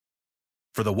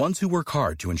For the ones who work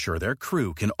hard to ensure their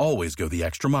crew can always go the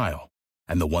extra mile,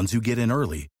 and the ones who get in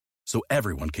early so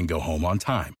everyone can go home on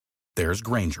time, there's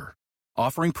Grainger,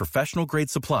 offering professional-grade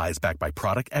supplies backed by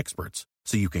product experts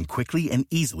so you can quickly and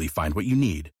easily find what you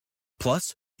need.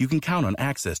 Plus, you can count on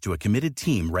access to a committed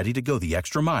team ready to go the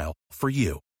extra mile for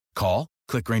you. Call,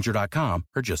 click Grainger.com,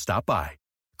 or just stop by.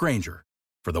 Grainger,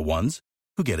 for the ones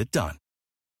who get it done.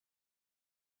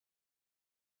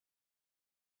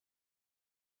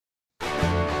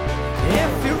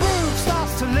 If your roof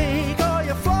starts to leak or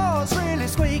your floor's really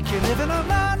squeak, you live in a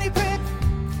money pit.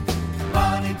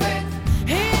 Money pit.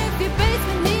 If your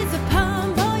basement needs a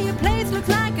pump or your place looks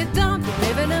like a dump, you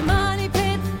live in a money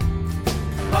pit.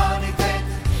 Money pit.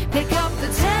 Pick up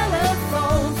the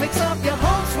telephone, fix up your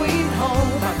home sweet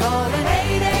home by calling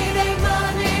 888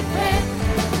 Money Pit.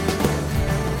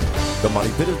 The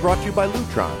Money Pit is brought to you by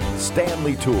Lutron,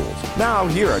 Stanley Tools. Now,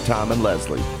 here are Tom and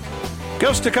Leslie.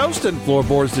 Coast to coast and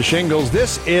floorboards to shingles,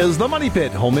 this is the Money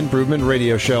Pit Home Improvement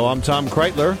Radio Show. I'm Tom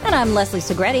Kreitler. And I'm Leslie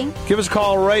Segretti. Give us a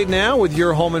call right now with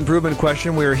your home improvement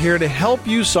question. We are here to help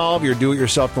you solve your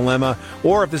do-it-yourself dilemma,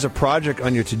 or if there's a project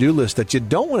on your to-do list that you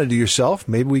don't want to do yourself,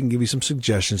 maybe we can give you some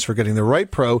suggestions for getting the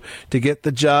right pro to get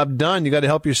the job done. You got to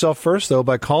help yourself first, though,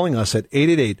 by calling us at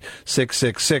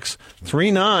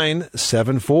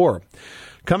 888-666-3974.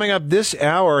 Coming up this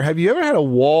hour, have you ever had a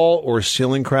wall or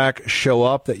ceiling crack show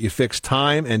up that you fixed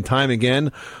time and time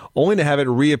again, only to have it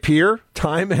reappear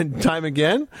time and time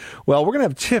again? Well, we're going to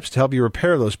have tips to help you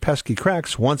repair those pesky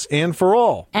cracks once and for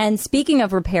all. And speaking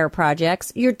of repair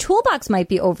projects, your toolbox might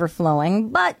be overflowing,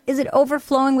 but is it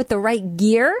overflowing with the right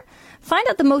gear? Find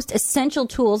out the most essential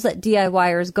tools that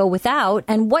DIYers go without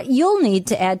and what you'll need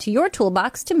to add to your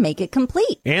toolbox to make it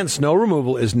complete. And snow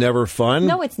removal is never fun.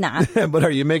 No, it's not. But are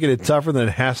you making it tougher than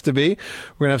it has to be?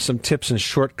 We're going to have some tips and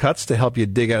shortcuts to help you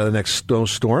dig out of the next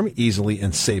snowstorm easily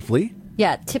and safely.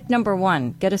 Yeah, tip number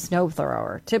 1, get a snow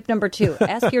thrower. Tip number 2,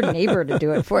 ask your neighbor to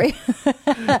do it for you.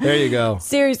 There you go.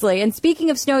 Seriously. And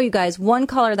speaking of snow, you guys, one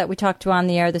caller that we talked to on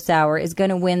the air this hour is going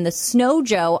to win the Snow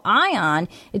Joe Ion.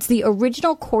 It's the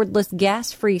original cordless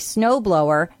gas-free snow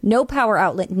blower. No power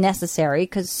outlet necessary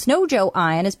because Snow Joe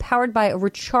Ion is powered by a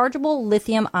rechargeable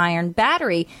lithium-ion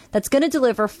battery that's going to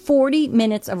deliver 40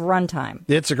 minutes of runtime.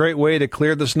 It's a great way to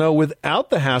clear the snow without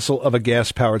the hassle of a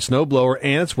gas-powered snowblower,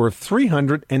 and it's worth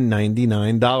 $399.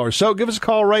 So give us a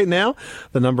call right now.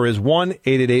 The number is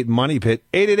 1-888-MONEY-PIT,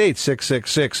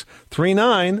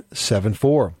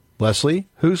 888-666-3974. Leslie,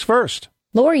 who's first?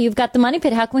 Lori, you've got the Money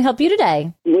Pit. How can we help you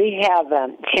today? We have a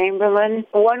Chamberlain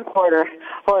 1/4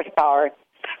 horsepower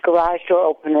garage door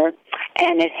opener,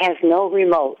 and it has no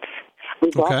remotes. We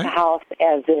bought the house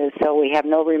as is, so we have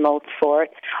no remotes for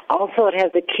it. Also, it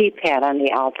has a keypad on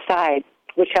the outside,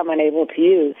 which I'm unable to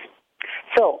use.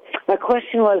 So my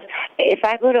question was, if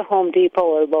I go to Home Depot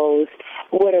or Lowe's,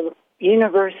 would a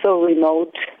universal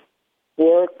remote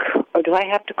work, or do I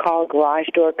have to call a garage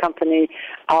door company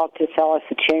out to sell us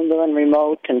a Chamberlain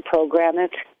remote and program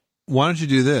it? Why don't you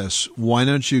do this? Why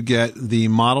don't you get the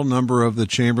model number of the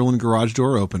Chamberlain garage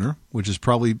door opener, which is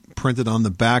probably printed on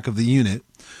the back of the unit,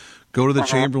 go to the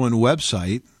Chamberlain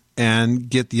website, and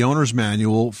get the owner's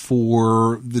manual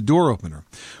for the door opener.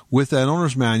 With that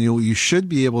owner's manual, you should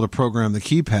be able to program the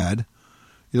keypad.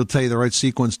 It'll tell you the right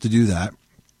sequence to do that.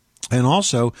 And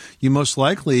also, you most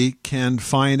likely can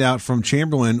find out from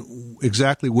Chamberlain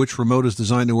exactly which remote is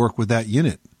designed to work with that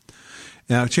unit.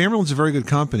 Now, Chamberlain's a very good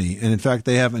company, and in fact,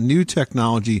 they have a new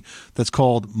technology that's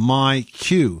called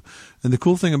MyQ. And the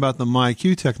cool thing about the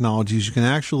MyQ technology is you can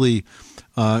actually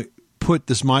put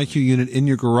this MyQ unit in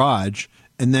your garage,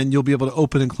 and then you'll be able to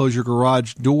open and close your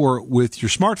garage door with your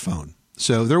smartphone.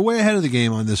 So they're way ahead of the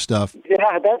game on this stuff.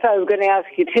 Yeah, that's what I was going to ask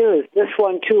you, too. Is this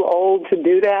one too old to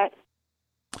do that?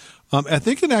 I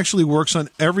think it actually works on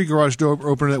every garage door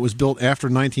opener that was built after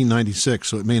 1996,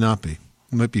 so it may not be.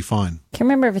 It might be fine. Can't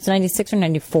remember if it's 96 or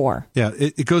 94. Yeah,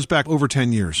 it goes back over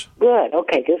 10 years. Good.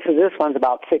 Okay, this one's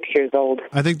about 6 years old.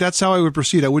 I think that's how I would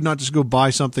proceed. I would not just go buy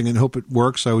something and hope it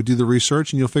works. I would do the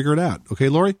research, and you'll figure it out. Okay,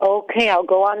 Lori? Okay, I'll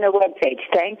go on their webpage.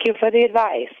 Thank you for the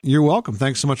advice. You're welcome.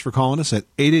 Thanks so much for calling us at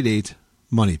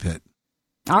 888-MONEY-PIT.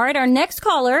 All right, our next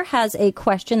caller has a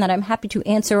question that I'm happy to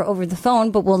answer over the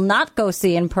phone, but will not go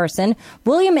see in person.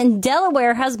 William in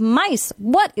Delaware has mice.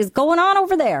 What is going on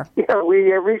over there? Yeah,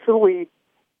 we recently,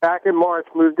 back in March,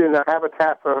 moved in a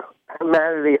Habitat for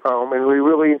Humanity home, and we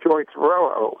really enjoyed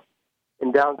Sorrento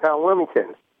in downtown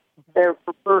Wilmington. And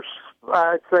for the first,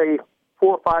 I'd say,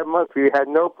 4 or 5 months, we had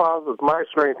no problems with mice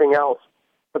or anything else.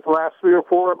 But the last 3 or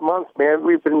 4 months, man,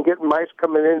 we've been getting mice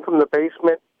coming in from the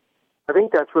basement. I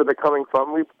think that's where they're coming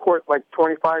from. We've caught like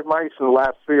 25 mice in the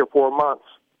last 3 or 4 months.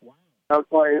 Wow.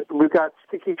 We've got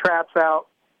sticky traps out.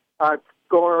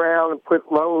 Going around and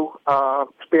put low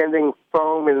expanding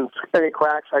foam in any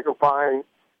cracks I can find,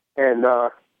 and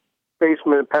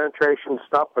basement penetration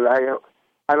stuff. But I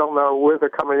don't know where they're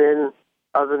coming in.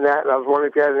 Other than that, and I was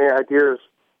wondering if you had any ideas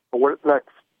for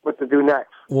what to do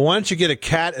next. Well, why don't you get a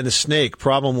cat and a snake?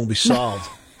 Problem will be solved.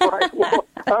 Right. Well,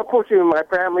 unfortunately, my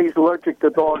family's allergic to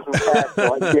dogs and cats,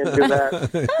 so I can't do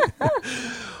that.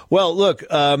 Well, look,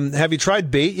 have you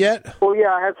tried bait yet? Well,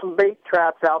 yeah, I had some bait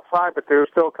traps outside, but they're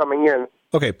still coming in.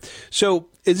 Okay, so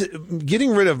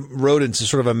getting rid of rodents is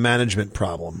sort of a management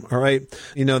problem, all right?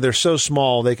 You know, they're so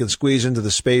small, they can squeeze into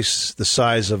the space the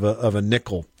size of a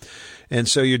nickel. And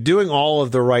so you're doing all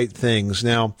of the right things.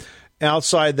 Now,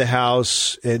 outside the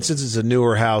house, and since it's a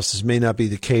newer house, this may not be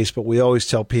the case, but we always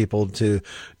tell people to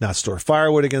not store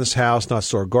firewood against house, not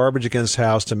store garbage against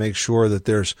house, to make sure that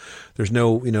there's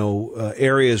no,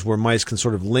 areas where mice can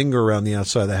sort of linger around the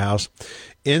outside of the house.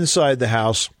 Inside the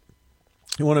house,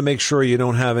 you want to make sure you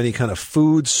don't have any kind of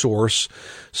food source.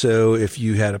 So if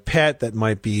you had a pet, that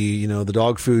might be, the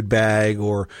dog food bag,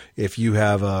 or if you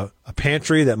have a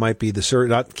pantry, that might be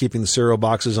not keeping the cereal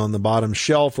boxes on the bottom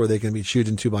shelf where they can be chewed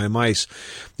into by mice.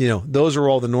 Those are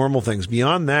all the normal things.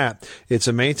 Beyond that, it's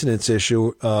a maintenance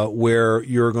issue where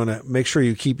you're going to make sure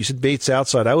you said bait's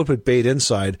outside. I would put bait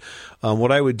inside.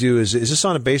 What I would do is this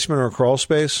on a basement or a crawl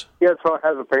space? Yeah, so it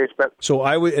has a basement. So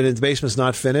and the basement's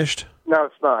not finished? No,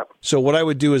 it's not. So what I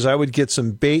would do is I would get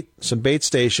some bait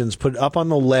stations, put it up on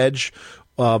the ledge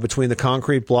between the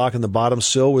concrete block and the bottom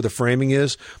sill where the framing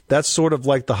is. That's sort of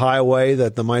like the highway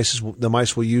that the mice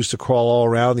will use to crawl all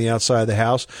around the outside of the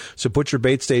house. So put your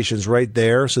bait stations right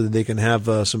there so that they can have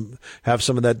some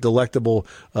of that delectable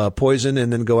poison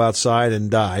and then go outside and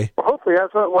die. Well, hopefully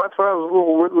that's what I was a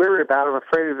little leery about. I'm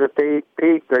afraid that they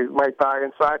might die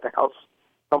inside the house.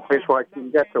 Someplace where I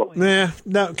can get to them.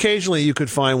 Now, occasionally you could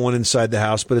find one inside the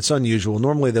house, but it's unusual.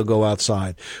 Normally they'll go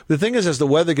outside. The thing is, as the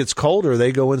weather gets colder,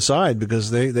 they go inside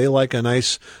because they like a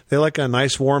nice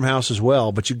warm house as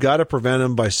well. But you got to prevent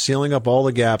them by sealing up all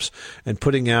the gaps and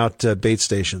putting out bait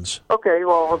stations. Okay,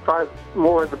 well, I'll try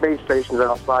more of the bait stations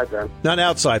outside then. Not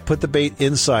outside. Put the bait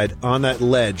inside on that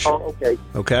ledge. Oh, okay.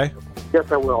 Okay? Yes,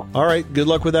 I will. All right. Good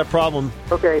luck with that problem.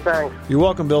 Okay, thanks. You're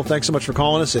welcome, Bill. Thanks so much for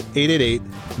calling us at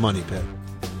 888-MONEY-PIT.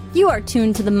 You are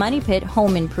tuned to the Money Pit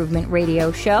Home Improvement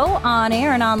Radio Show on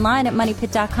air and online at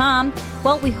MoneyPit.com.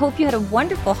 Well, we hope you had a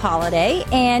wonderful holiday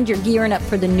and you're gearing up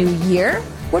for the new year.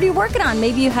 What are you working on?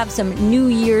 Maybe you have some New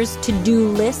Year's to-do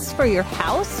lists for your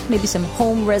house, maybe some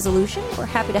home resolution. We're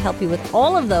happy to help you with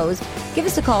all of those. Give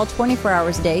us a call 24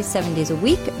 hours a day, 7 days a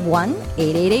week,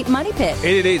 1-888-MONEY-PIT.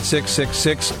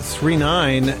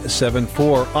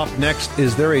 888-666-3974. Up next,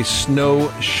 is there a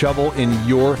snow shovel in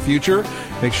your future?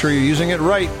 Make sure you're using it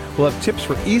right. We'll have tips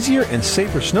for easier and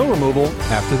safer snow removal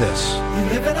after this. You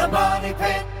live in a money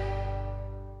pit.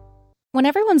 When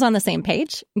everyone's on the same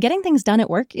page, getting things done at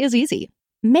work is easy.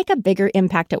 Make a bigger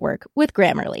impact at work with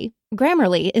Grammarly.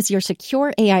 Grammarly is your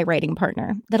secure AI writing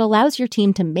partner that allows your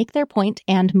team to make their point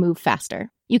and move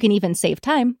faster. You can even save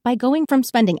time by going from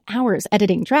spending hours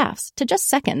editing drafts to just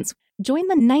seconds. Join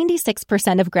the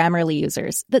 96% of Grammarly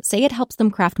users that say it helps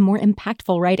them craft more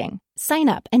impactful writing. Sign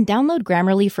up and download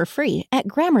Grammarly for free at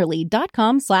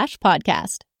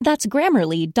Grammarly.com/podcast. That's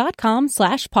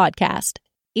Grammarly.com/podcast.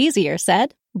 Easier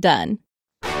said, done.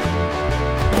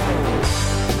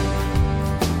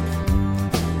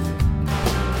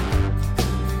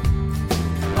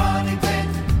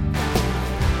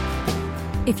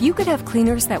 If you could have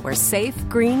cleaners that were safe,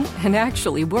 green, and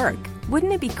actually work,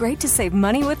 wouldn't it be great to save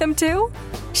money with them too?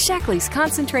 Shackley's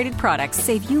concentrated products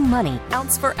save you money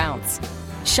ounce for ounce.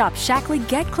 Shop Shackley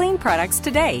Get Clean products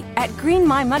today at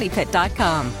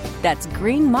greenmymoneypit.com. That's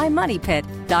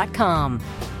greenmymoneypit.com.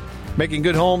 Making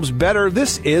good homes better.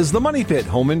 This is the Money Pit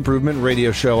Home Improvement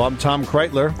Radio Show. I'm Tom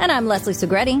Kreitler. And I'm Leslie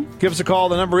Segretti. Give us a call.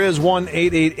 The number is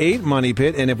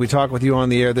 1-888-MONEY-PIT. And if we talk with you on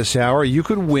the air this hour, you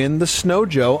could win the Snow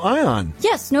Joe Ion.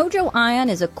 Yes, Snow Joe Ion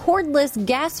is a cordless,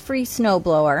 gas-free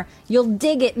snowblower. You'll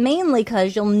dig it mainly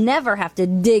because you'll never have to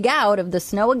dig out of the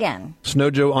snow again.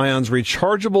 Snow Joe Ion's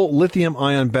rechargeable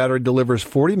lithium-ion battery delivers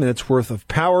 40 minutes worth of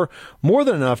power, more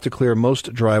than enough to clear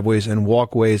most driveways and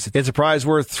walkways. It's a prize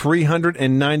worth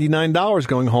 $399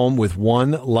 going home with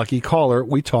one lucky caller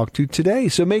we talked to today.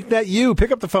 So make that you.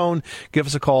 Pick up the phone. Give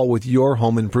us a call with your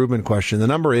home improvement question. The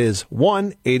number is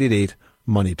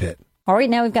 1-888-MONEY-PIT. All right,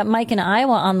 now we've got Mike in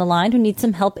Iowa on the line who needs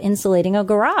some help insulating a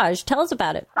garage. Tell us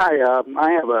about it. Hi,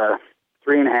 I have a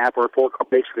 3.5 or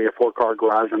basically a 4-car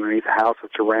garage underneath the house.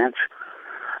 It's a ranch.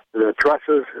 The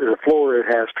floor, it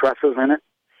has trusses in it.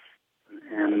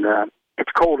 And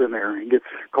it's cold in there. It gets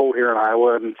cold here in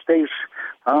Iowa and stays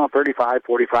 35,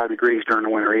 45 degrees during the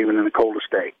winter, even in the coldest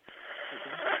day.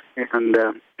 And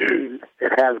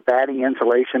it has batting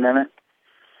insulation in it,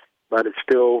 but it's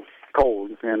still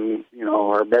cold, and,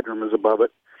 our bedroom is above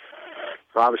it.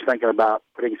 So I was thinking about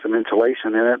putting some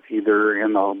insulation in it, either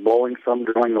drilling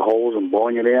the holes and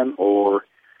blowing it in, or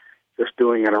just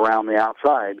doing it around the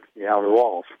outside, the outer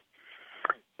walls.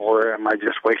 Or am I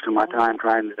just wasting my time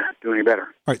trying to do any better?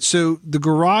 All right, so the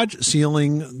garage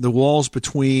ceiling, the walls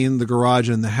between the garage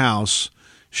and the house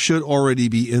should already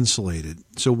be insulated.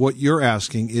 So what you're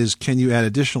asking is, can you add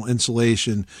additional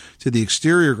insulation to the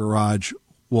exterior garage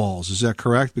walls? Is that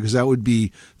correct? Because that would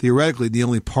be theoretically the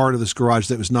only part of this garage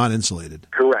that was not insulated.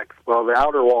 Correct. Well, the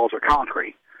outer walls are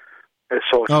concrete,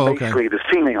 so it's basically the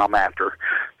ceiling I'm after.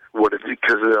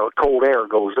 Because the cold air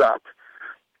goes up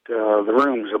to the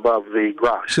rooms above the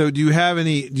garage. So do you have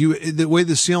the way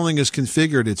the ceiling is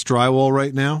configured, it's drywall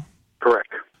right now? Correct.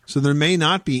 So there may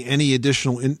not be any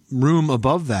additional room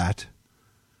above that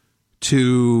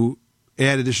to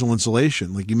add additional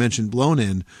insulation. Like you mentioned, blown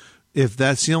in. If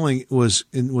that ceiling was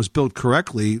built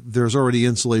correctly, there's already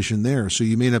insulation there, so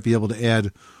you may not be able to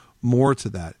add more to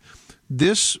that.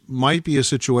 This might be a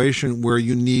situation where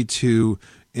you need to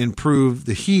improve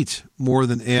the heat more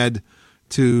than add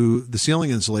to the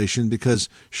ceiling insulation, because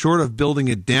short of building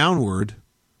it downward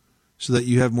so that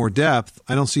you have more depth,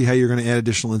 I don't see how you're going to add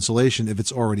additional insulation if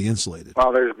it's already insulated.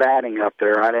 Well, there's batting up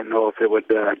there. I didn't know if it would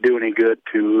do any good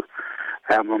to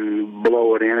have them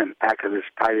blow it in and pack it as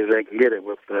tight as they can get it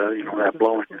with that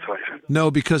blowing insulation. No,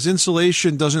 because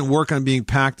insulation doesn't work on being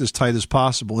packed as tight as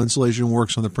possible. Insulation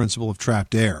works on the principle of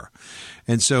trapped air.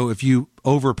 And so if you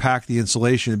overpack the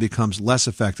insulation, it becomes less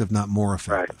effective, not more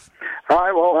effective. Right. All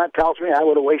right, well, that tells me I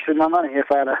would have wasted my money if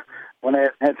I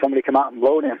had somebody come out and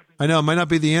blow it in. I know it might not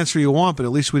be the answer you want, but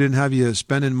at least we didn't have you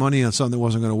spending money on something that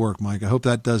wasn't going to work, Mike. I hope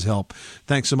that does help.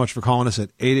 Thanks so much for calling us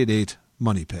at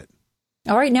 888-MONEY-PIT.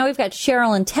 All right, now we've got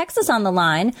Cheryl in Texas on the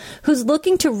line who's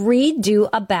looking to redo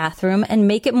a bathroom and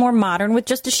make it more modern with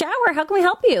just a shower. How can we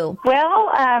help you? Well,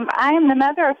 I am the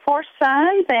mother of 4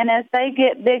 sons, and as they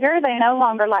get bigger, they no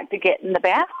longer like to get in the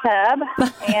bathtub.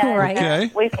 And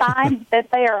right. We find that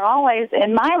they are always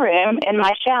in my room, in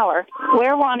my shower.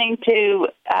 We're wanting to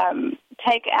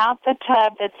take out the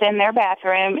tub that's in their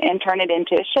bathroom and turn it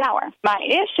into a shower. My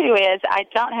issue is I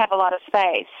don't have a lot of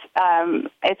space.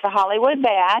 It's a Hollywood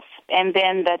bath, and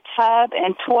then the tub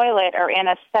and toilet are in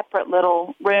a separate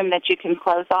little room that you can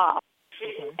close off.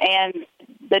 And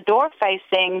the door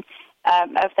facing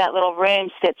of that little room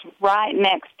sits right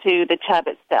next to the tub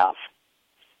itself.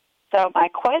 So my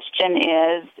question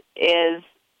is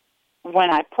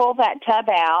when I pull that tub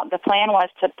out, the plan was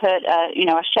to put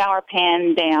a shower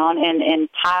pan down and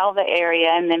tile the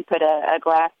area, and then put a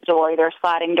glass door, either a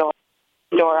sliding door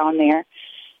on there.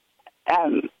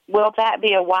 Will that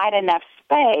be a wide enough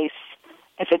space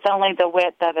if it's only the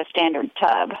width of a standard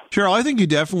tub? Cheryl, I think you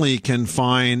definitely can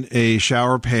find a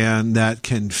shower pan that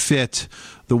can fit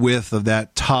the width of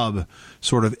that tub,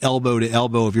 sort of elbow to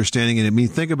elbow if you're standing in it. I mean,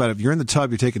 think about it. If you're in the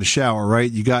tub, you're taking a shower, right?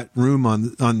 You got room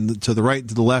on to the right and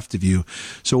to the left of you.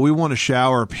 So we want a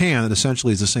shower pan that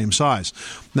essentially is the same size.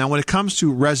 Now, when it comes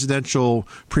to residential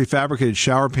prefabricated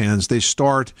shower pans, they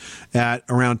start at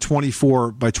around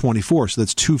 24 by 24, so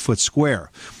that's 2 foot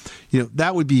square.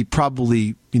 That would be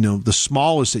probably, the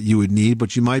smallest that you would need,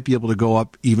 but you might be able to go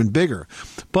up even bigger.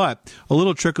 But a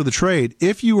little trick of the trade,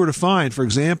 if you were to find, for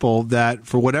example, that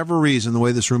for whatever reason, the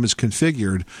way this room is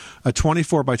configured, a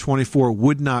 24 by 24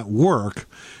 would not work,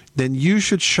 then you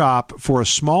should shop for a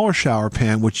smaller shower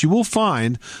pan, which you will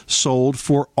find sold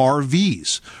for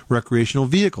RVs, recreational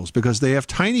vehicles, because they have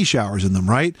tiny showers in them,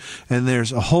 right? And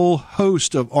there's a whole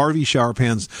host of RV shower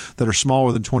pans that are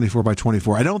smaller than 24 by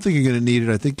 24. I don't think you're going to need it.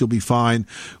 I think you'll be fine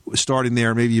starting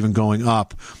there, maybe even going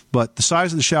up. But the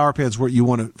size of the shower pan is what you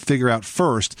want to figure out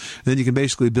first, and then you can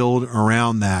basically build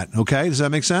around that. Okay? Does that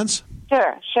make sense?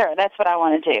 Sure. That's what I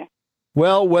want to do.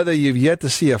 Well, whether you've yet to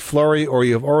see a flurry or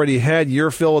you've already had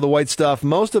your fill of the white stuff,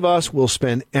 most of us will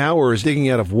spend hours digging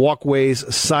out of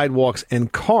walkways, sidewalks, and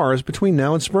cars between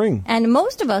now and spring. And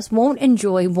most of us won't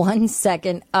enjoy 1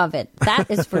 second of it.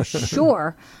 That is for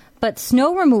sure. But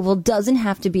snow removal doesn't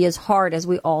have to be as hard as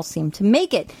we all seem to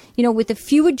make it. With a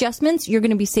few adjustments, you're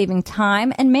going to be saving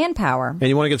time and manpower. And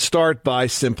you want to get started by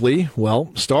simply,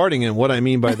 starting. And what I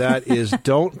mean by that is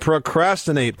don't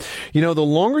procrastinate. The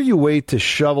longer you wait to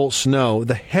shovel snow,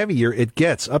 the heavier it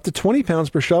gets, up to 20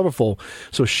 pounds per shovelful.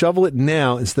 So shovel it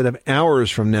now instead of hours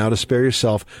from now to spare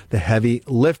yourself the heavy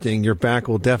lifting. Your back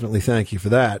will definitely thank you for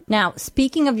that. Now,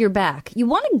 speaking of your back, you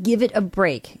want to give it a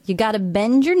break. You got to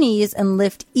bend your knees and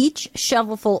lift each each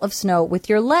shovelful of snow with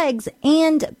your legs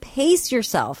and pace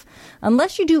yourself.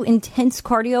 Unless you do intense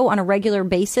cardio on a regular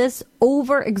basis,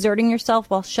 overexerting yourself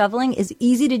while shoveling is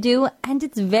easy to do, and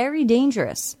it's very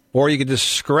dangerous. Or you could just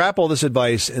scrap all this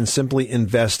advice and simply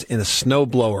invest in a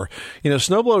snowblower.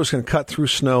 Snowblowers can cut through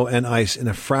snow and ice in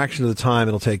a fraction of the time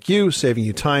it'll take you, saving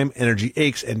you time, energy,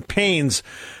 aches, and pains.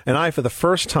 And I, for the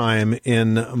first time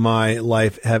in my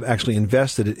life, have actually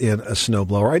invested in a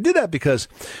snowblower. I did that because,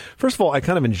 first of all, I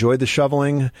kind of enjoyed the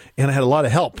shoveling, and I had a lot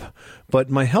of help. But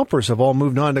my helpers have all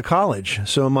moved on to college,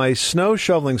 so my snow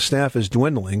shoveling staff is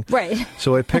dwindling. Right.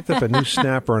 So I picked up a new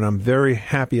snapper, and I'm very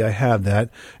happy I have that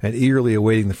and eagerly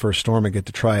awaiting the first storm and get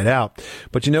to try it out.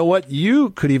 But you know what?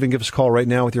 You could even give us a call right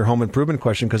now with your home improvement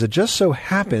question, because it just so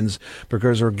happens,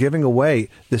 because we're giving away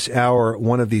this hour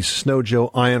one of these Snow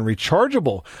Joe Ion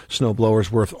rechargeable snow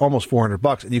blowers worth almost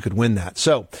 $400, and you could win that.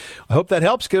 So I hope that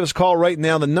helps. Give us a call right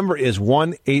now. The number is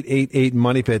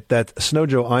 1-888-MONEYPIT. That's Snow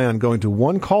Joe Ion going to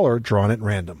one caller drawn at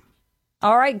random.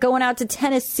 All right, going out to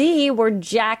Tennessee, where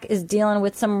Jack is dealing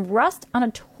with some rust on a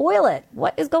toilet.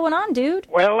 What is going on, dude?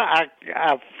 Well,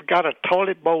 I've got a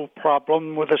toilet bowl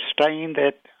problem with a stain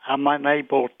that I'm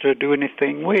unable to do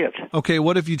anything with. Okay,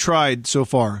 what have you tried so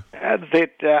far?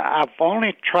 I've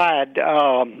only tried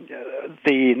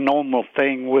the normal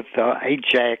thing with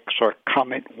Ajax or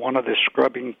Comet, one of the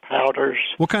scrubbing powders.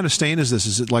 What kind of stain is this?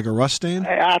 Is it like a rust stain?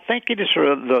 I think it is.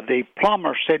 The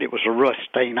plumber said it was a rust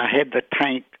stain. I had the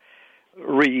tank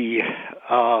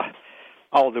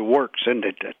all the works in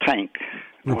the tank.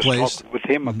 Replaced. I was talking with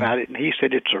him about it, and he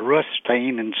said it's a rust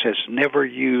stain and says never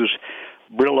use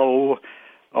Brillo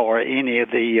or any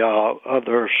of the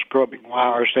other scrubbing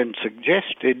wires, and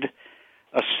suggested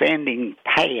a sanding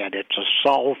pad. It's a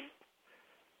soft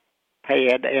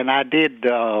pad, and I did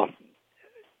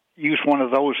use one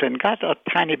of those and got a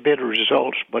tiny bit of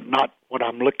results, but not what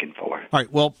I'm looking for. All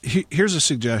right, well, here's a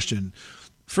suggestion.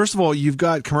 First of all, you've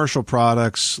got commercial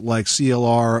products like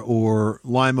CLR or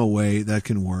Lime-A-Way that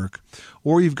can work,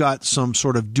 or you've got some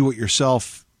sort of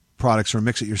do-it-yourself products or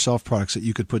mix-it-yourself products that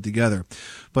you could put together.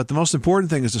 But the most important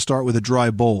thing is to start with a dry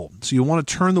bowl. So you want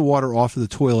to turn the water off of the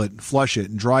toilet, flush it,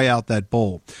 and dry out that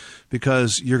bowl,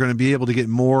 because you're going to be able to get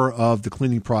more of the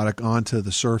cleaning product onto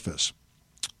the surface.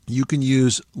 You can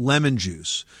use lemon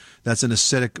juice. That's an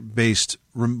acidic-based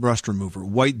rust remover.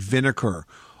 White vinegar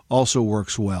also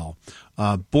works well.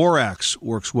 Borax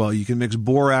works well. You can mix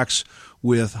borax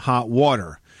with hot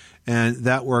water, and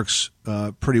that works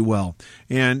pretty well.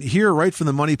 And here, right from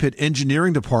the Money Pit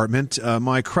engineering department,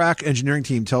 my crack engineering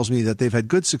team tells me that they've had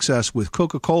good success with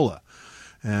Coca-Cola,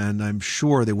 and I'm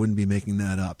sure they wouldn't be making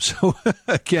that up. So,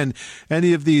 again,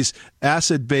 any of these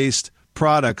acid-based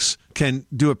products can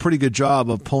do a pretty good job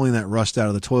of pulling that rust out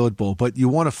of the toilet bowl, but you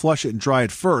want to flush it and dry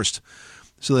it first,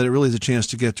 so that it really has a chance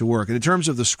to get to work. And in terms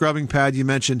of the scrubbing pad you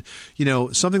mentioned,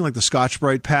 something like the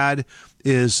Scotch-Brite pad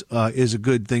is a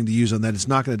good thing to use on that. It's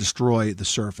not going to destroy the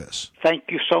surface. Thank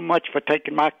you so much for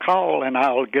taking my call, and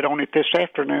I'll get on it this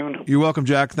afternoon. You're welcome,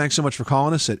 Jack. Thanks so much for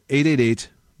calling us at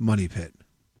 888-MONEY-PIT.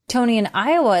 Tony in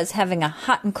Iowa is having a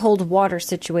hot and cold water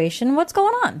situation. What's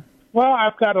going on? Well,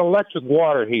 I've got an electric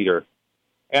water heater,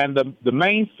 and the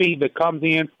main feed that comes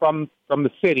in from the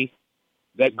city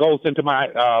that goes into my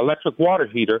electric water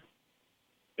heater,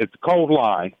 it's a cold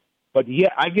line. But yeah,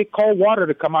 I get cold water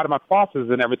to come out of my faucets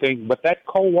and everything. But that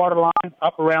cold water line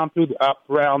up around through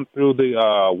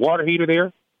the water heater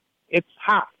there, it's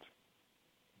hot.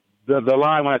 The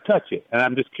line when I touch it, and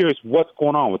I'm just curious what's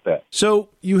going on with that. So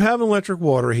you have an electric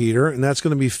water heater, and that's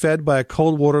going to be fed by a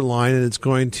cold water line, and it's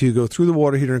going to go through the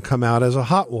water heater and come out as a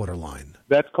hot water line.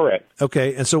 That's correct.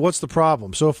 Okay, and so what's the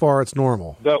problem? So far, it's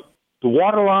normal. The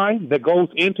water line that goes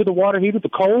into the water heater, the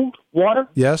cold water?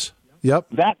 Yes. Yep.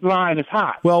 That line is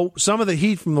hot. Well, some of the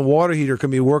heat from the water heater can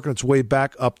be working its way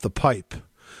back up the pipe.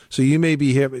 So you may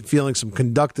be feeling some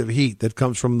conductive heat that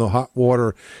comes from the hot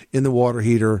water in the water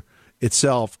heater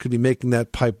itself, could be making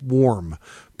that pipe warm.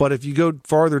 But if you go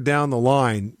farther down the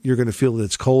line, you're going to feel that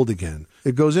it's cold again.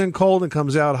 It goes in cold and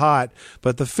comes out hot,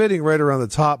 but the fitting right around the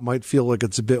top might feel like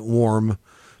it's a bit warm.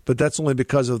 But that's only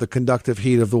because of the conductive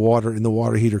heat of the water in the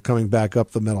water heater coming back up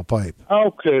the metal pipe.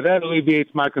 Okay, that alleviates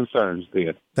my concerns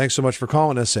then. Thanks so much for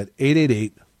calling us at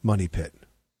 888-MONEY-PIT.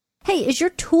 Hey, is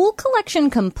your tool collection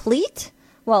complete?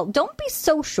 Well, don't be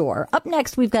so sure. Up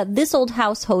next, we've got This Old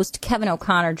House host Kevin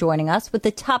O'Connor joining us with the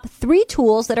top 3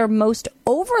 tools that are most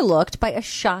overlooked by a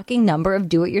shocking number of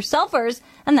do-it-yourselfers,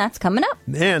 and that's coming up.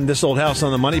 And This Old House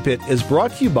on the Money Pit is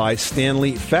brought to you by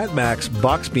Stanley FatMax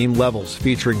Box Beam Levels,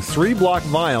 featuring 3-block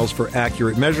vials for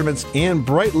accurate measurements and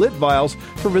bright lit vials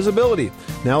for visibility.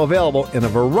 Now available in a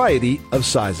variety of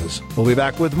sizes. We'll be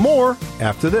back with more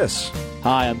after this.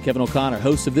 Hi, I'm Kevin O'Connor,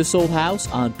 host of This Old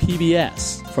House on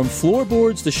PBS. From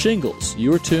floorboards to shingles,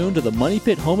 you're tuned to the Money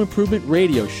Pit Home Improvement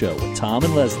Radio Show with Tom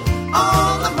and Leslie.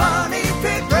 On the Money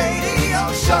Pit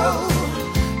Radio Show.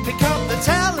 Pick up the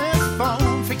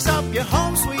telephone, fix up your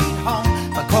home sweet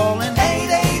home by calling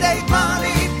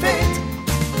 888-MONEY-PIT.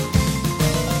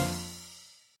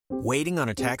 Waiting on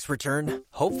a tax return?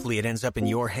 Hopefully it ends up in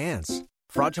your hands.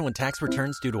 Fraudulent tax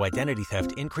returns due to identity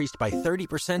theft increased by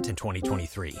 30% in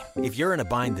 2023. If you're in a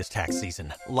bind this tax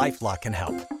season, LifeLock can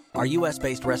help. Our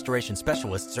U.S.-based restoration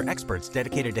specialists are experts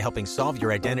dedicated to helping solve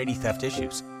your identity theft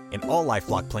issues. And all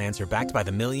LifeLock plans are backed by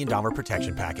the $1 Million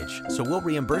Protection Package. So we'll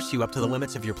reimburse you up to the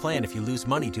limits of your plan if you lose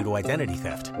money due to identity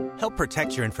theft. Help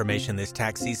protect your information this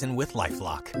tax season with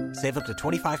LifeLock. Save up to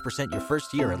 25% your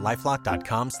first year at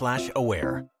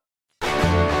LifeLock.com/aware.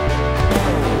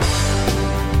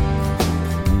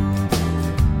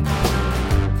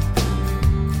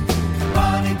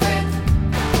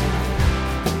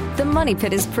 The Money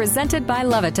Pit is presented by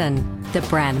Leviton, the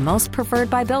brand most preferred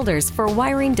by builders for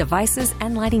wiring devices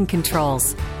and lighting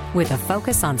controls. With a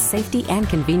focus on safety and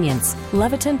convenience,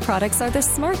 Leviton products are the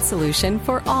smart solution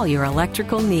for all your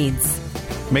electrical needs.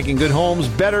 Making good homes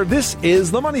better. This is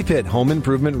the Money Pit Home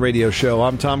Improvement Radio Show.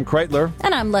 I'm Tom Kreitler.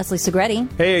 And I'm Leslie Segretti.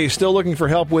 Hey, are you still looking for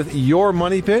help with your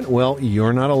Money Pit? Well,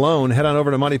 you're not alone. Head on over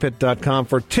to MoneyPit.com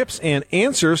for tips and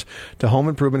answers to home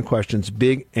improvement questions,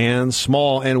 big and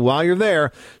small. And while you're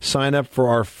there, sign up for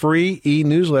our free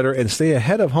e-newsletter and stay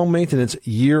ahead of home maintenance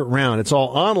year-round. It's all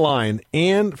online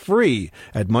and free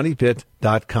at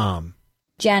MoneyPit.com.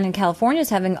 Jan in California is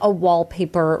having a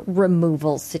wallpaper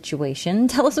removal situation.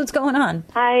 Tell us what's going on.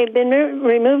 I've been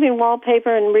removing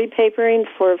wallpaper and repapering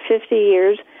for 50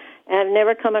 years, and I've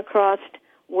never come across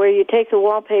where you take the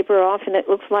wallpaper off and it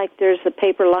looks like there's a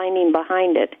paper lining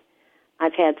behind it.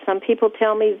 I've had some people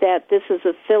tell me that this is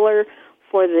a filler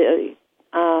for the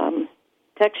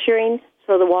texturing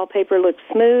so the wallpaper looks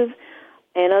smooth,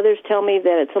 and others tell me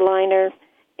that it's a liner,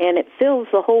 and it fills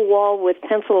the whole wall with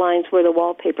pencil lines where the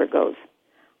wallpaper goes.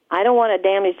 I don't want to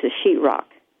damage the sheetrock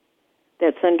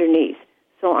that's underneath.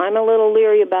 So I'm a little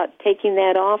leery about taking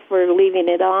that off or leaving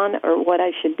it on or what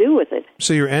I should do with it.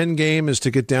 So your end game is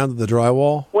to get down to the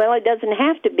drywall? Well, it doesn't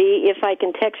have to be if I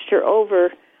can texture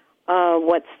over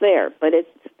what's there, but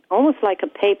it's almost like a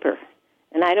paper.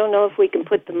 And I don't know if we can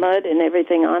put the mud and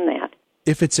everything on that.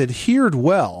 If it's adhered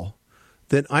well,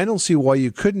 then I don't see why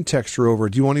you couldn't texture over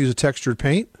it. Do you want to use a textured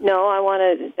paint? No, I want to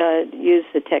use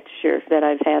the texture that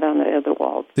I've had on the other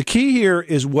walls. The key here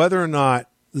is whether or not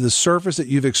the surface that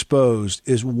you've exposed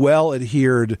is well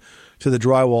adhered to the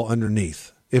drywall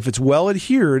underneath. If it's well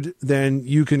adhered, then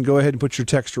you can go ahead and put your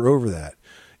texture over that.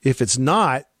 If it's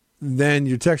not, then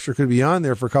your texture could be on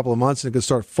there for a couple of months and it could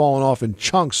start falling off in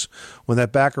chunks when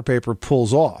that backer paper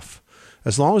pulls off.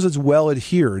 As long as it's well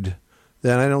adhered,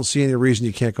 then I don't see any reason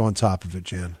you can't go on top of it,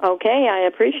 Jan. Okay, I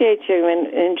appreciate you and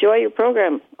enjoy your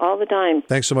program all the time.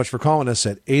 Thanks so much for calling us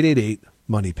at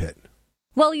 888-MONEY-PIT.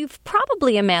 Well, you've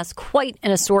probably amassed quite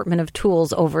an assortment of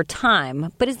tools over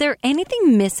time, but is there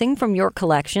anything missing from your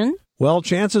collection? Well,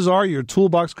 chances are your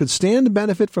toolbox could stand to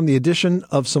benefit from the addition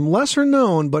of some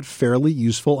lesser-known but fairly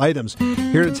useful items.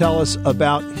 Here to tell us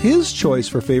about his choice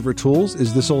for favorite tools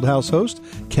is This Old House host,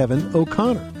 Kevin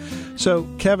O'Connor. So,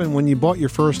 Kevin, when you bought your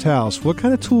first house, what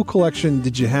kind of tool collection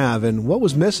did you have, and what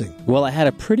was missing? Well, I had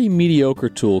a pretty mediocre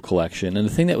tool collection, and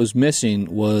the thing that was missing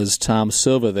was Tom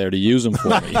Silva there to use them for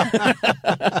me.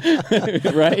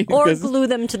 Right? Or glue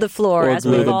them to the floor, as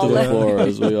we all know.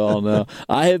 As we all know.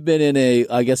 I have been in a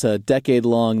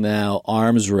decade-long now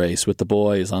arms race with the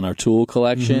boys on our tool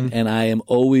collection, and I am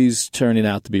always turning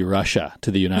out to be Russia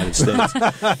to the United States.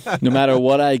 No matter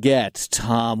what I get,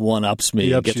 Tom one-ups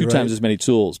me. I get two times as many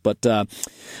tools. But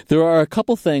there are a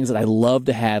couple things that I love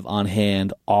to have on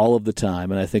hand all of the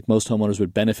time, and I think most homeowners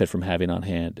would benefit from having on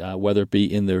hand, whether it be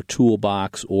in their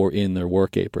toolbox or in their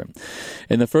work apron.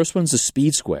 And the first one's the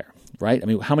speed square. Right? I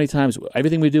mean, how many times?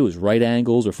 Everything we do is right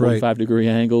angles or 45-degree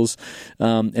angles.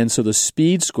 And so the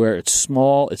speed square, it's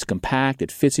small, it's compact,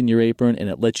 it fits in your apron, and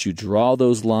it lets you draw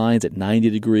those lines at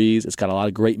 90 degrees. It's got a lot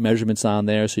of great measurements on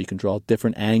there, so you can draw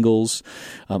different angles.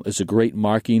 It's a great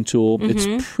marking tool. It's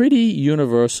pretty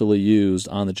universally used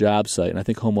on the job site, and I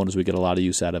think homeowners would get a lot of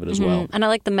use out of it as well. And I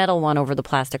like the metal one over the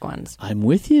plastic ones. I'm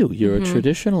with you. You're a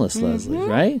traditionalist, Leslie,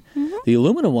 right? The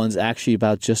aluminum one's actually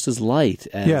about just as light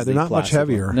as they're not much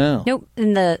heavier. No. No. Nope.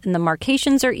 And the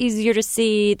marcations are easier to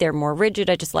see. They're more rigid.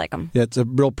 I just like them. Yeah, it's a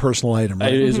real personal item,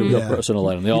 right? It is a real personal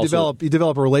item. You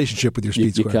develop a relationship with your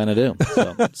Speed You Square. kind of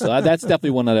do. So that's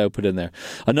definitely one that I would put in there.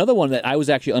 Another one that I was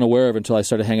actually unaware of until I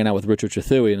started hanging out with Richard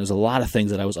Trethewey, and there's a lot of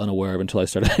things that I was unaware of until I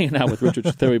started hanging out with Richard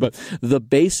Trethewey, but the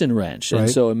basin wrench. And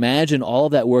so imagine all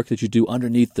of that work that you do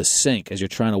underneath the sink as you're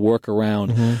trying to work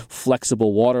around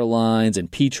flexible water lines and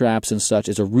P-traps and such.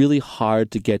 It's a really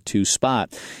hard to get to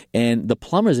spot. And the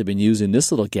plumbers have been using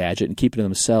this little gadget and keeping it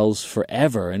themselves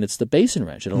forever, and it's the basin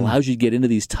wrench. It allows you to get into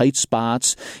these tight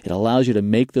spots. It allows you to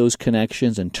make those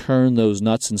connections and turn those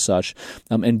nuts and such,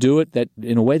 and do it that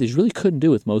in a way that you really couldn't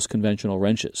do with most conventional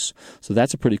wrenches. So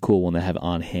that's a pretty cool one to have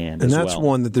on hand and as that's well.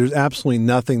 one that there's absolutely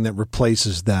nothing that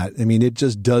replaces that. I mean, it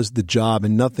just does the job,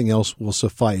 and nothing else will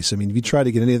suffice. I mean, if you try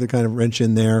to get any other kind of wrench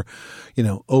in there,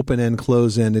 open end,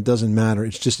 close end, it doesn't matter.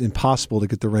 It's just impossible to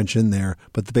get the wrench in there,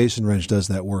 but the basin wrench does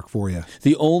that work for you.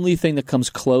 The only thing that comes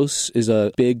close is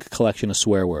a big collection of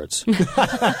swear words,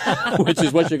 which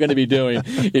is what you're going to be doing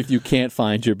if you can't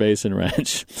find your basin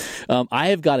wrench. I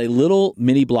have got a little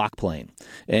mini block plane,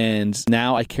 and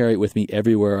now I carry it with me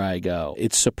everywhere I go.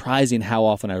 It's surprising how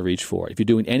often I reach for it. If you're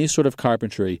doing any sort of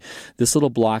carpentry, this little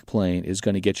block plane is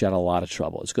going to get you out of a lot of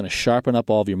trouble. It's going to sharpen up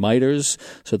all of your miters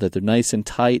so that they're nice and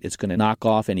tight. It's going to knock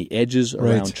off any edges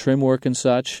around trim work and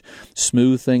such,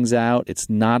 smooth things out. It's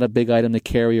not a big item to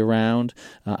carry around.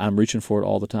 I'm reaching for it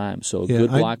all the time. So a good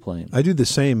block plane. I do the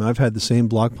same. I've had the same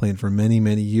block plane for many,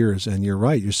 many years, and you're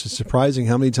right. It's surprising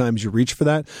how many times you reach for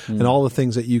that and all the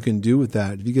things that you can do with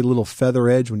that. If you get a little feather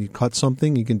edge when you cut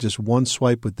something, you can just one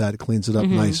swipe with that. It cleans it up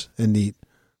nice and neat.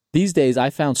 These days,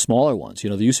 I found smaller ones.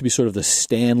 There used to be sort of the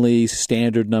Stanley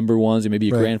standard number ones, and maybe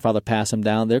your grandfather passed them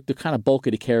down. They're kind of bulky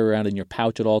to carry around in your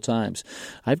pouch at all times.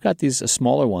 I've got these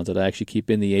smaller ones that I actually keep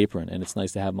in the apron, and it's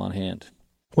nice to have them on hand.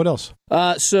 What else?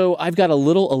 So I've got a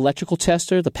little electrical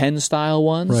tester, the pen style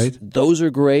ones. Right. Those are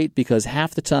great because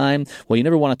half the time, you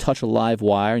never want to touch a live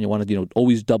wire, and you want to,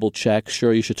 always double check.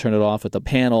 Sure, you should turn it off at the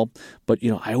panel, but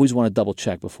I always want to double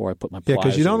check before I put my pliers. Yeah,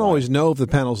 because you don't always know if the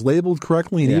panel's labeled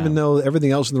correctly, and even though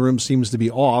everything else in the room seems to be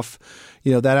off,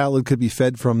 that outlet could be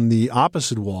fed from the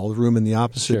opposite wall, the room on the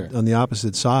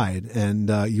opposite side, and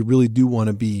you really do want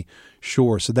to be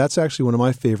sure. So that's actually one of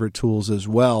my favorite tools as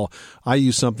well. I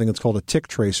use something that's called a tick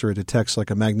tracer. It detects like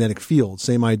a magnetic field.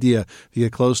 Same idea. If you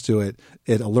get close to it,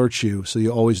 it alerts you, so you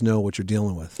always know what you're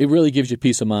dealing with. It really gives you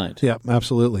peace of mind. Yeah,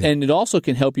 absolutely. And it also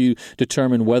can help you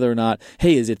determine whether or not,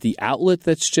 hey, is it the outlet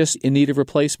that's just in need of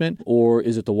replacement, or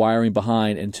is it the wiring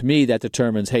behind? And to me, that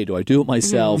determines, hey, do I do it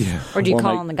myself? Or do you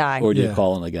call on the guy? Or do you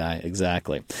call on the guy?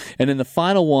 Exactly. And then the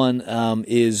final one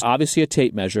is obviously a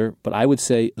tape measure, but I would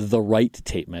say the right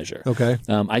tape measure. Okay.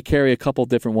 I carry a couple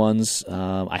different ones.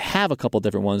 I have a couple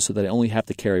different ones so that I only have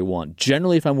to carry one.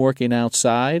 Generally, if I'm working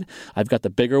outside, I've got the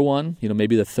bigger one,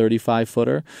 maybe the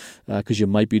 35-footer, because you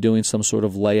might be doing some sort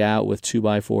of layout with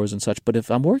 2x4s and such. But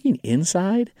if I'm working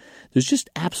inside, there's just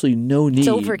absolutely no need. It's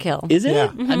overkill. Isn't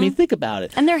Yeah. it? I mean, think about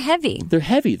it. And they're heavy. They're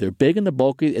heavy. They're big and they're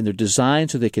bulky, and they're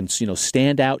designed so they can,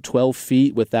 stand out 12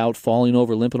 feet without falling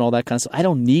over, limping, all that kind of stuff. I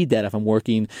don't need that if I'm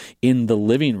working in the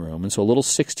living room. And so a little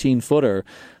 16-footer,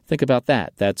 think about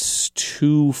that. That's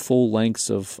 2 full lengths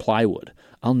of plywood.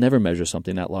 I'll never measure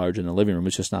something that large in the living room.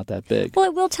 It's just not that big. Well, I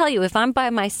will tell you, if I'm by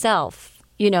myself,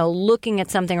 looking at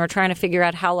something or trying to figure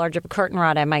out how large of a curtain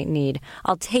rod I might need,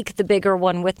 I'll take the bigger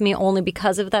one with me only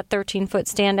because of that 13-foot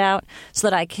standout so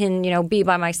that I can, be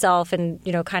by myself and,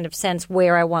 kind of sense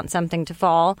where I want something to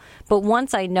fall. But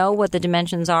once I know what the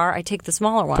dimensions are, I take the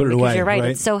smaller one because away, you're right,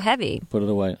 it's so heavy. Put it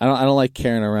away. I don't like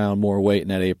carrying around more weight in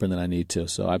that apron than I need to,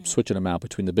 so I'm switching them out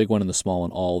between the big one and the small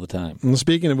one all the time. And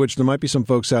speaking of which, there might be some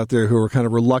folks out there who are kind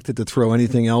of reluctant to throw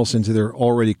anything else into their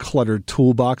already cluttered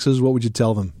toolboxes. What would you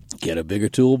tell them? Get a bigger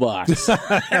toolbox.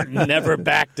 Never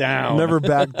back down. Never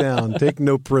back down. Take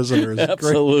no prisoners.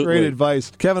 Absolutely. Great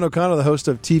advice. Kevin O'Connor, the host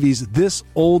of TV's This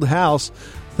Old House.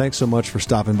 Thanks so much for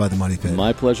stopping by the Money Pit.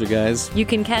 My pleasure, guys. You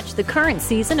can catch the current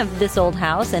season of This Old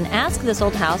House and Ask This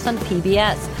Old House on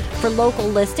PBS. For local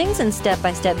listings and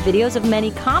step-by-step videos of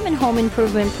many common home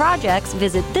improvement projects,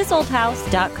 visit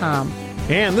thisoldhouse.com.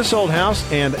 And This Old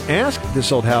House and Ask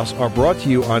This Old House are brought to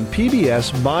you on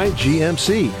PBS by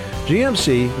GMC.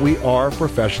 GMC, we are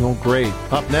professional grade.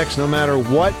 Up next, no matter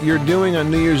what you're doing on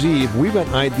New Year's Eve, we've got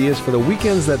ideas for the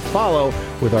weekends that follow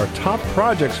with our top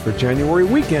projects for January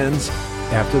weekends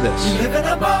after this. You live in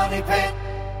a money pit.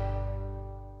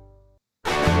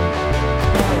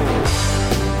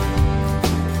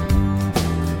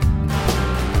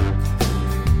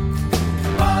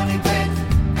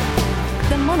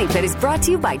 The Money Pit is Brought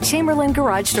to you by Chamberlain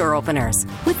Garage Door Openers.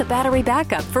 With a battery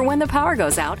backup for when the power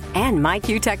goes out and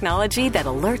MyQ technology that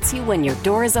alerts you when your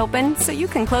door is open so you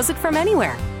can close it from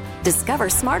anywhere.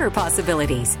 Discover smarter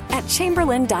possibilities at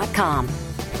Chamberlain.com.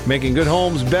 Making good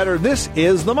homes better. This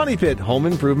is the Money Pit Home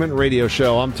Improvement Radio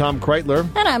Show. I'm Tom Kreitler.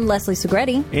 And I'm Leslie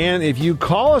Segretti. And if you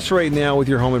call us right now with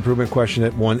your home improvement question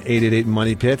at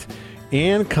 1-888-MONEY-PIT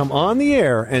and come on the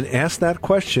air and ask that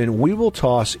question, we will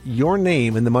toss your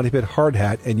name in the Money Pit hard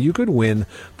hat and you could win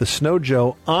the Snow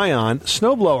Joe Ion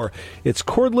snowblower. It's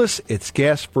cordless, it's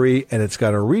gas-free, and it's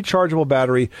got a rechargeable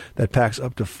battery that packs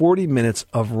up to 40 minutes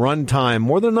of run time.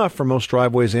 More than enough for most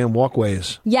driveways and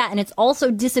walkways. Yeah, and it's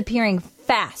also disappearing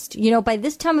fast. You know, by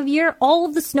this time of year, all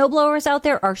of the snowblowers out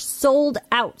there are sold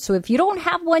out. So if you don't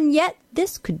have one yet,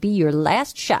 this could be your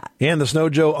last shot. And the Snow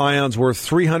Joe Ion's worth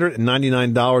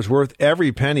 $399, worth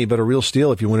every penny, but a real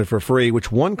steal if you win it for free,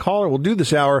 which one caller will do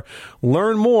this hour.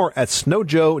 Learn more at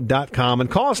snowjoe.com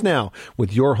and call us now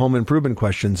with your home improvement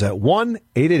questions at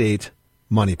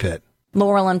 1-888-MONEY-PIT.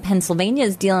 Laurel in Pennsylvania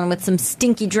is dealing with some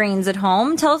stinky drains at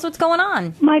home. Tell us what's going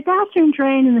on. My bathroom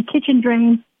drain and the kitchen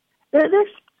drain, they're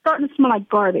starting to smell like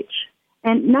garbage.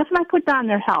 And nothing I put down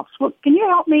there helps. Well, can you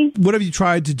help me? What have you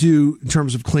tried to do in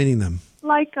terms of cleaning them?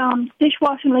 Like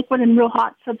dishwashing liquid and real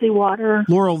hot subsidy water.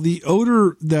 Laurel, the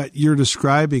odor that you're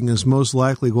describing is most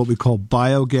likely what we call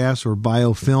biogas or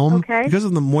biofilm. Okay. Because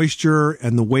of the moisture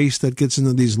and the waste that gets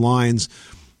into these lines,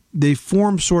 they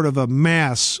form sort of a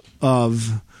mass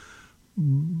of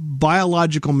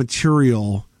biological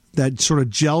material that sort of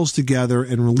gels together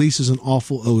and releases an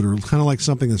awful odor, kind of like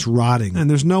something that's rotting. And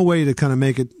there's no way to kind of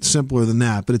make it simpler than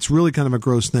that, but it's really kind of a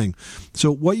gross thing.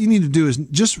 So what you need to do is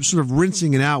just sort of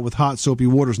rinsing it out with hot soapy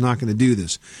water is not going to do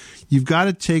this. You've got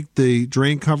to take the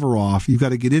drain cover off. You've got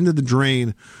to get into the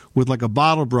drain with like a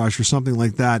bottle brush or something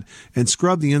like that and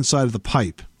scrub the inside of the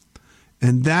pipe.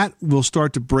 And that will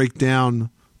start to break down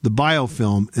the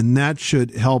biofilm, and that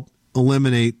should help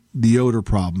eliminate the odor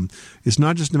problem. It's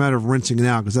not just a matter of rinsing it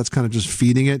out because that's kind of just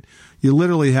feeding it. You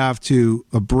literally have to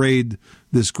abrade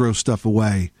this gross stuff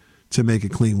away to make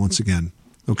it clean once again.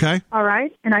 Okay? All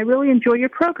right. And I really enjoy your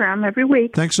program every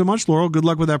week. Thanks so much, Laurel. Good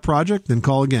luck with that project. Then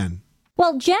call again.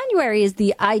 Well, January is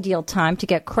the ideal time to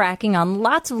get cracking on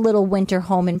lots of little winter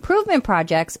home improvement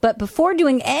projects. But before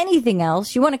doing anything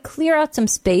else, you want to clear out some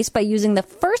space by using the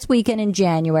first weekend in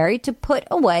January to put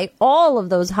away all of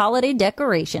those holiday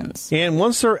decorations. And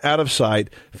once they're out of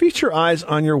sight, feast your eyes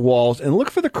on your walls and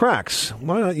look for the cracks.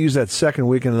 Why not use that second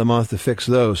weekend of the month to fix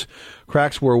those?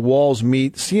 Cracks where walls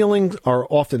meet ceilings are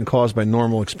often caused by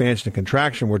normal expansion and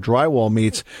contraction where drywall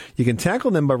meets. You can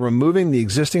tackle them by removing the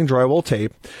existing drywall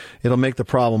tape. It'll make the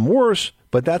problem worse,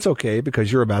 but that's okay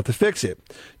because you're about to fix it.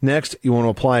 Next, you want to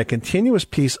apply a continuous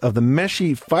piece of the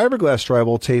meshy fiberglass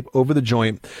drywall tape over the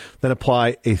joint, then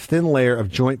apply a thin layer of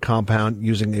joint compound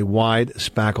using a wide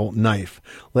spackle knife.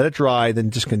 Let it dry,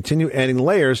 then just continue adding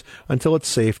layers until it's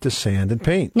safe to sand and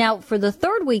paint. Now, for the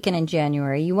third weekend in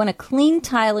January, you want to clean,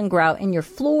 tile, and grout in your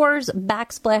floors,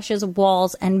 backsplashes,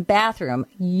 walls, and bathroom.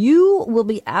 You will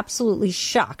be absolutely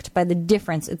shocked by the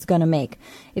difference it's going to make.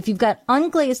 If you've got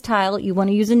unglazed tile, you want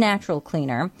to use a natural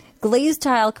cleaner. Glazed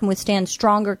tile can withstand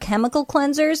stronger chemical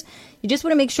cleansers. You just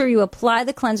want to make sure you apply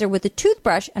the cleanser with a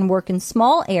toothbrush and work in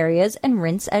small areas and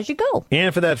rinse as you go.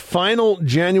 And for that final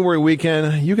January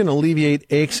weekend, you can alleviate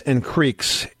aches and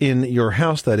creaks in your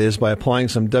house, that is, by applying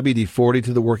some WD-40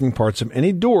 to the working parts of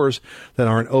any doors that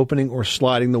aren't opening or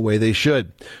sliding the way they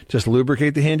should. Just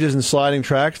lubricate the hinges and sliding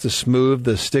tracks to smooth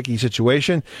the sticky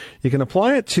situation. You can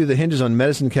apply it to the hinges on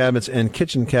medicine cabinets and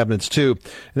kitchen cabinets too.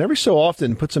 And every so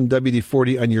often, put some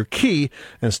WD-40 on your key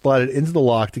and slide it into the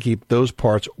lock to keep those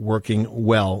parts working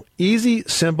well. Easy,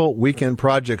 simple weekend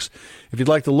projects. If you'd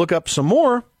like to look up some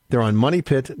more, they're on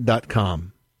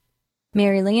moneypit.com.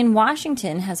 Mary Lee in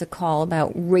Washington has a call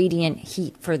about radiant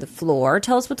heat for the floor.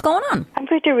 Tell us what's going on. I'm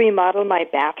going to remodel my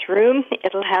bathroom.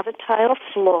 It'll have a tile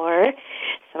floor.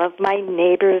 Some of my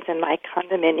neighbors in my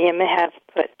condominium have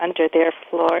put under their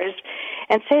floors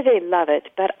and say they love it,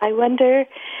 but I wonder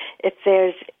if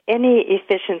there's any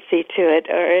efficiency to it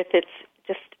or if it's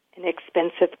just an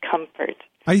expensive comfort.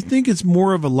 I think it's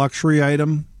more of a luxury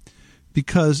item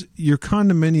because your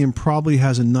condominium probably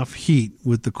has enough heat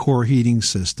with the core heating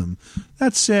system.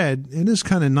 That said, it is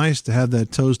kind of nice to have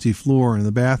that toasty floor in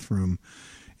the bathroom.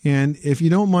 And if you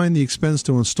don't mind the expense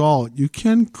to install it, you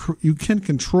can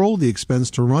control the expense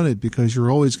to run it because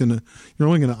you're only going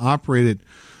to operate it,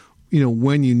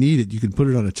 when you need it. You can put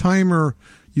it on a timer.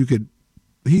 You could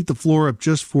heat the floor up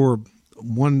just for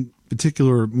one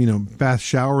particular, bath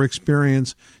shower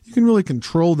experience. You can really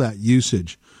control that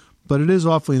usage. but it is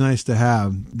awfully nice to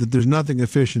have. That there's nothing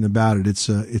efficient about it. It's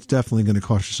definitely going to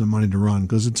cost you some money to run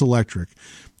because it's electric,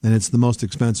 and it's the most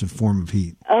expensive form of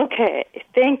heat. Okay,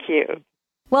 thank you.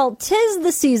 Well, 'tis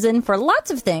the season for lots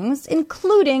of things,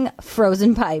 including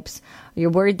frozen pipes. Are you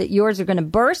worried that yours are going to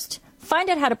burst? Find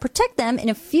out how to protect them in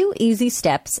a few easy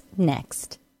steps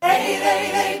next.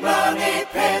 888 Money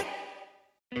Pit.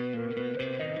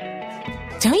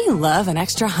 Don't you love an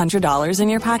extra $100 in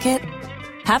your pocket?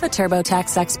 Have a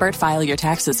TurboTax expert file your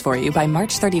taxes for you by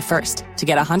March 31st to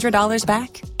get $100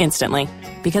 back instantly.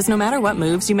 Because no matter what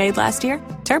moves you made last year,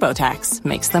 TurboTax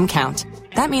makes them count.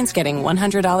 That means getting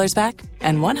 $100 back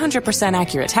and 100%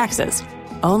 accurate taxes,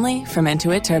 only from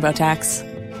Intuit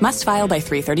TurboTax. Must file by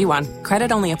 3/31.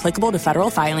 Credit only applicable to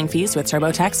federal filing fees with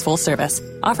TurboTax full service.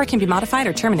 Offer can be modified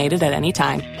or terminated at any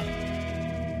time.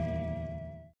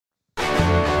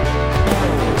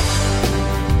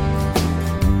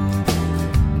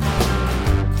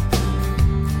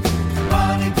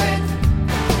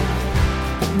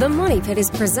 The Money Pit is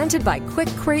presented by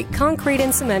Quikrete Concrete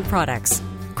and Cement Products.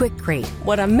 Quikrete,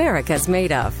 what America's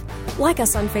made of. Like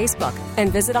us on Facebook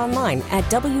and visit online at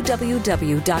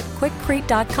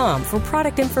www.quikrete.com for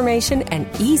product information and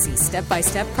easy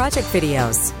step-by-step project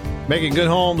videos. Making good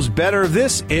homes better.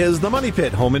 This is the Money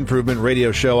Pit Home Improvement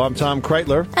Radio Show. I'm Tom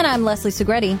Kreitler. And I'm Leslie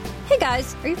Segretti. Hey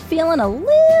guys, are you feeling a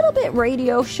little bit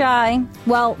radio shy?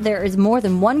 Well, there is more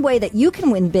than one way that you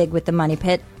can win big with the Money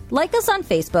Pit. Like us on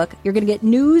Facebook. You're going to get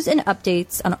news and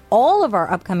updates on all of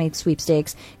our upcoming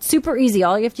sweepstakes. It's super easy.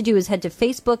 All you have to do is head to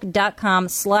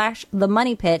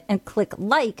facebook.com/themoneypit and click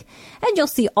like, and you'll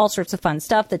see all sorts of fun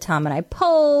stuff that Tom and I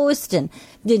post, and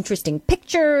interesting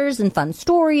pictures and fun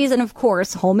stories, and of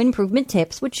course, home improvement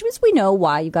tips, which is we know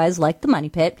why you guys like the Money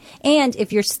Pit. And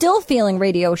if you're still feeling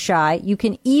radio shy, you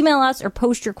can email us or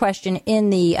post your question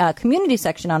in the community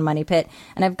section on Money Pit.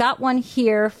 And I've got one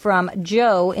here from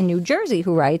Joe in New Jersey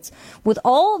who writes, with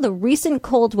all the recent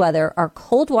cold weather, our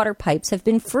cold water pipes have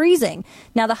been freezing.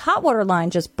 Now, the hot water line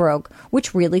just broke,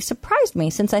 which really surprised me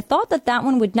since I thought that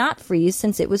one would not freeze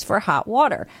since it was for hot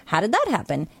water. How did that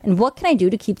happen? And what can I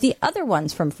do to keep the other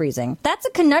ones from freezing? That's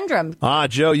a conundrum.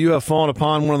 Joe, you have fallen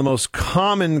upon one of the most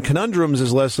common conundrums,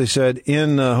 as Leslie said,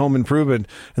 in home improvement,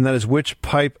 and that is which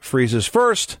pipe freezes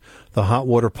first, the hot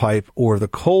water pipe or the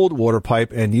cold water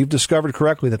pipe. And you've discovered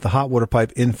correctly that the hot water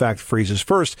pipe, in fact, freezes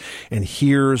first. And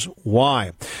here's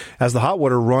why. As the hot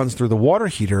water runs through the water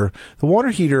heater,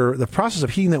 the process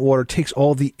of heating that water takes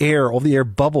all the air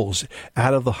bubbles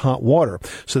out of the hot water,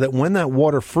 so that when that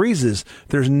water freezes,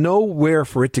 there's nowhere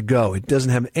for it to go. It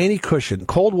doesn't have any cushion.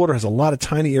 Cold water has a lot of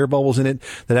tiny air bubbles in it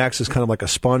that acts as kind of like a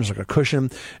sponge, like a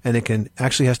cushion, and it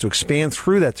has to expand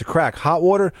through that to crack. Hot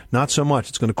water, not so much.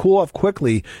 It's going to cool off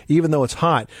quickly, even though it's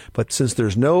hot, but since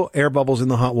there's no air bubbles in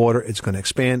the hot water, it's going to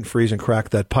expand, freeze, and crack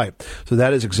that pipe. So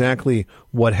that is exactly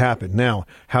what happened. Now,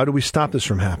 how do we stop this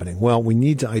from happening? Well, we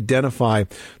need to identify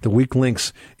the weak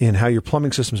links in how your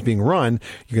plumbing system is being run.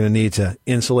 You're going to need to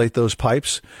insulate those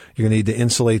pipes. You're going to need to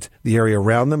insulate the area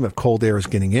around them if cold air is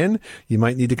getting in. You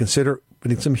might need to consider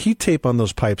putting some heat tape on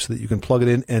those pipes so that you can plug it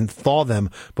in and thaw them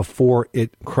before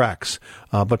it cracks.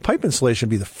 But pipe insulation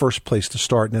would be the first place to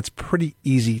start, and that's pretty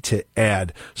easy to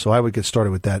add. So I would get started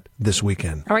with that this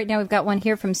weekend. All right, now we've got one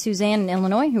here from Suzanne in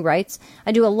Illinois who writes,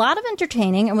 I do a lot of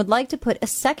entertaining and would like to put a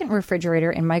second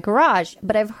refrigerator in my garage,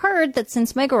 but I've heard that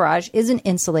since my garage isn't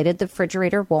insulated, the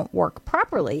refrigerator won't work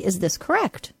properly. Is this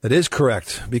correct? That is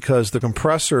correct, because the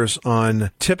compressors on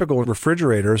typical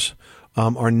refrigerators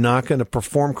are not going to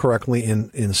perform correctly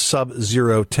in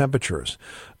sub-zero temperatures.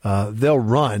 They'll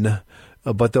run,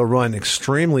 but they'll run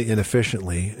extremely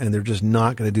inefficiently, and they're just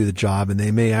not going to do the job, and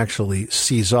they may actually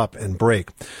seize up and break.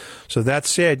 So that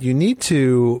said, you need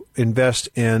to invest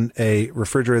in a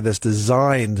refrigerator that's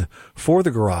designed for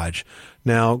the garage.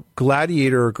 Now,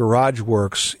 Gladiator Garage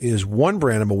Works is one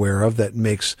brand I'm aware of that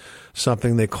makes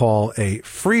something they call a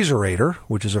freezerator,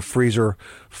 which is a freezer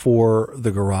for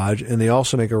the garage, and they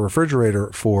also make a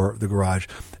refrigerator for the garage.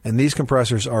 And these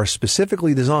compressors are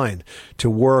specifically designed to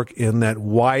work in that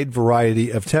wide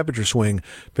variety of temperature swing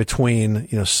between,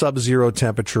 sub-zero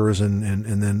temperatures and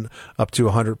then up to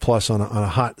 100 plus on a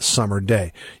hot summer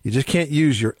day. You just can't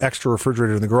use your extra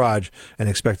refrigerator in the garage and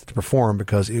expect it to perform,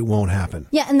 because it won't happen.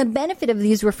 Yeah, and the benefit of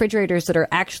these refrigerators that are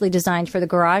actually designed for the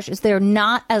garage is they're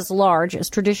not as large as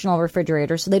traditional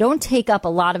refrigerators, so they don't take up a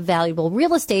lot of valuable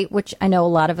real estate, which I know a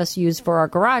lot of us use for our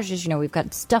garages. We've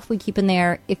got stuff we keep in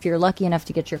there if you're lucky enough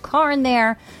to get your car in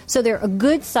there. So they're a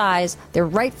good size, they're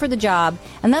right for the job,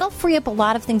 and that'll free up a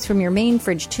lot of things from your main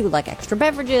fridge too, like extra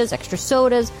beverages, extra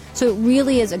sodas. So it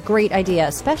really is a great idea,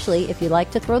 especially if you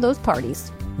like to throw those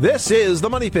parties. This is the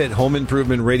Money Pit Home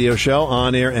Improvement Radio Show,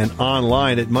 on air and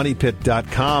online at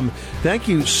moneypit.com. Thank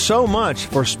you so much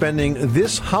for spending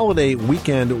this holiday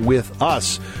weekend with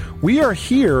us. We are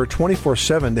here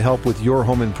 24/7 to help with your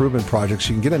home improvement projects.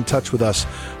 You can get in touch with us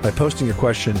by posting your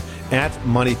question at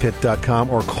moneypit.com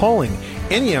or calling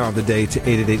any hour of the day to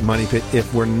 888-MONEYPIT.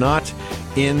 If we're not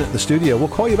in the studio, we'll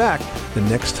call you back the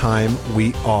next time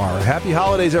we are. Happy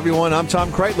holidays, everyone. I'm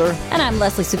Tom Kreitler. And I'm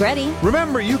Leslie Segretti.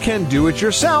 Remember, you can do it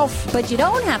yourself, but you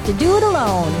don't have to do it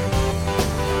alone.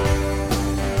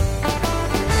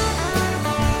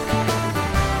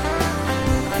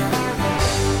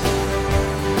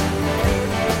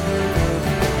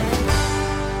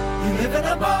 You live in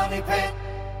a money pit.